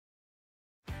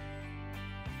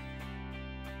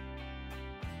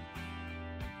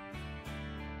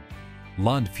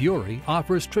Lund Fury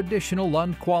offers traditional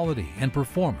Lund quality and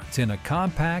performance in a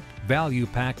compact,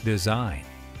 value-packed design.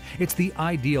 It's the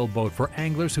ideal boat for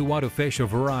anglers who want to fish a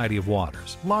variety of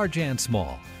waters, large and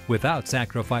small, without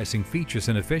sacrificing features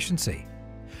and efficiency.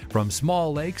 From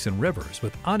small lakes and rivers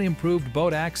with unimproved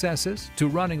boat accesses to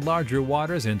running larger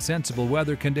waters in sensible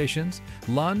weather conditions,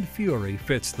 Lund Fury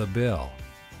fits the bill.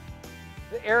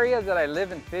 The area that I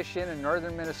live and fish in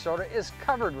northern Minnesota is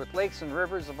covered with lakes and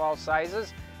rivers of all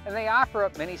sizes, and they offer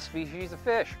up many species of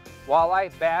fish: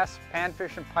 walleye, bass,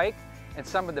 panfish, and pike, and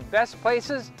some of the best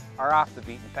places are off the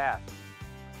beaten path.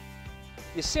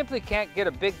 You simply can't get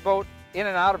a big boat in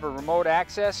and out of a remote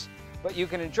access, but you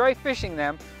can enjoy fishing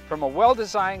them from a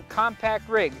well-designed compact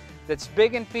rig that's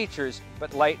big in features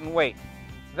but light in weight.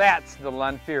 That's the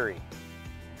Lund Fury.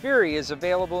 Fury is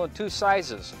available in 2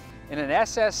 sizes, in an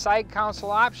SS side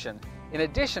console option in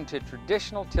addition to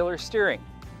traditional tiller steering.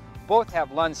 Both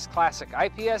have Lund's classic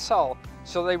IPS hull,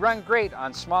 so they run great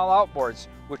on small outboards,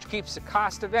 which keeps the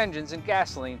cost of engines and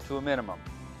gasoline to a minimum.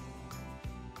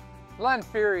 Lund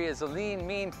Fury is a lean,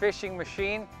 mean fishing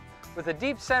machine with a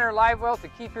deep center live well to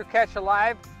keep your catch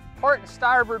alive, port and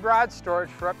starboard rod storage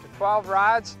for up to 12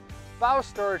 rods, bow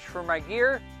storage for my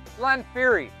gear. Lund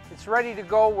Fury, it's ready to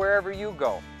go wherever you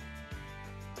go.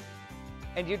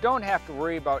 And you don't have to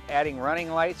worry about adding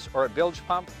running lights or a bilge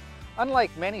pump.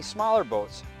 Unlike many smaller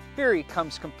boats, Fury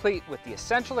comes complete with the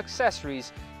essential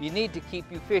accessories you need to keep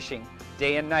you fishing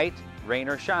day and night, rain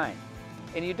or shine.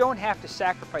 And you don't have to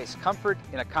sacrifice comfort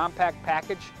in a compact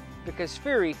package because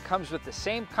Fury comes with the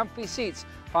same comfy seats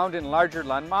found in larger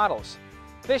Lund models.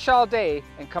 Fish all day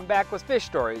and come back with fish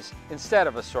stories instead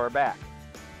of a sore back.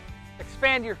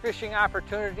 Expand your fishing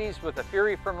opportunities with a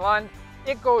Fury from Lund.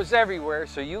 It goes everywhere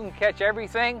so you can catch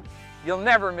everything. You'll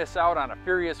never miss out on a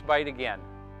furious bite again.